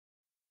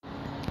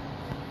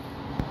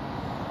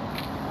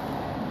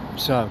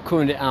So I'm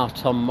currently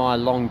out on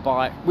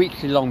my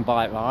weekly long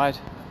bike ride.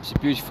 It's a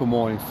beautiful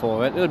morning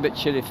for it. A little bit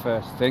chilly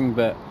first thing,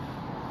 but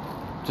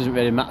it doesn't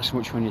really matter so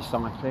much when you're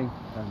cycling.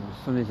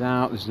 The sun is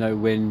out, there's no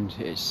wind,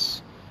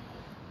 it's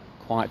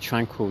quite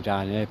tranquil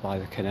down here by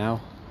the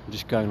canal. I'm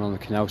just going on the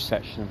canal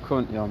section. I'm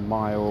currently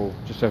on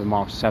just over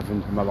mile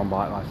 7 of my long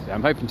bike ride today.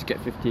 I'm hoping to get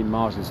 15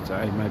 miles this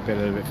day, maybe a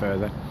little bit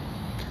further.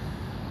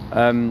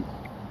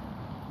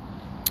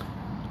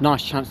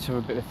 Nice chance to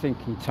have a bit of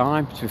thinking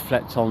time to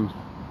reflect on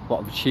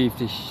what I've achieved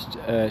this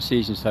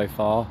season so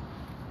far.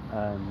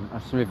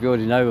 As some of you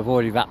already know, I've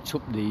already wrapped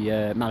up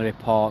the Mallory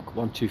Park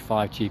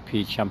 125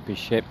 GP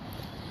Championship.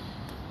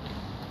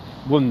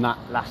 Won that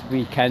last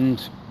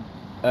weekend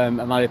at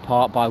Mallory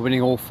Park by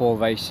winning all 4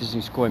 races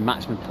and scoring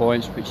maximum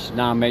points, which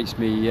now makes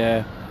me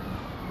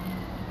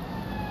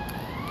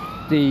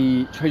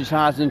the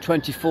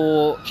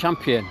 2024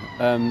 champion.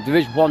 There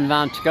is one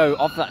round to go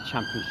of that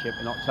championship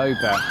in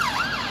October,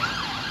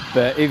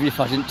 but even if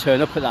I didn't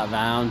turn up at that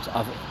round,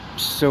 I've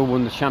still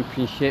won the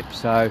championship,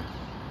 so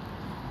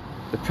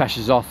the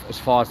pressure's off as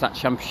far as that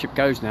championship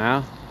goes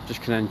now.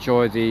 Just can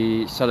enjoy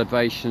the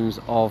celebrations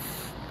of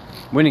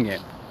winning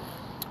it.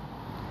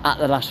 At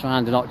the last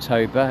round in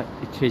October,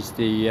 it is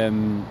the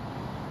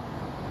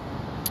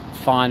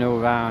final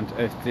round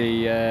of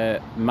the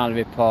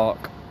Mallory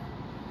Park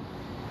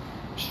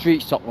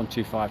Street Stock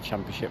 125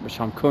 Championship, which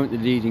I'm currently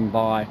leading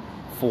by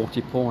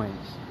 40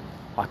 points.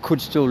 I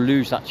could still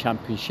lose that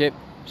championship,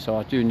 so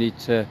I do need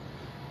to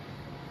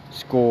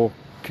score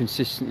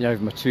consistently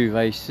over my 2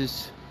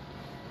 races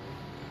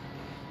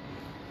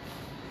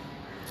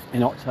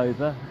in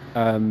October,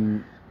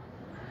 and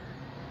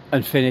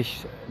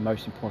finish,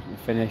 most importantly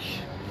finish.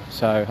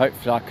 So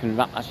hopefully I can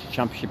wrap that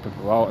championship up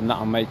well, and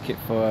that'll make it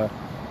for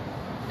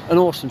an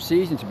awesome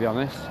season, to be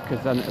honest,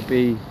 because then it'll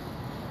be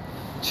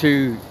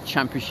 2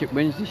 championship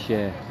wins this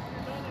year.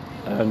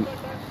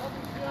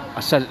 I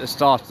said at the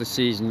start of the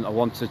season I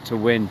wanted to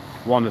win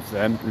one of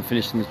them and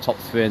finish in the top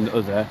 3 in the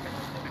other.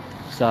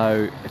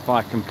 So if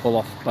I can pull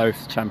off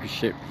both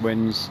championship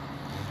wins,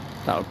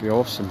 that would be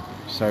awesome.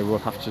 So we'll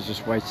have to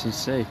just wait and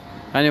see.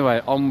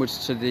 Anyway,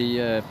 onwards to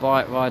the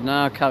bike ride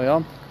now. Carry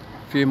on.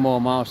 A few more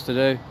miles to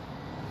do.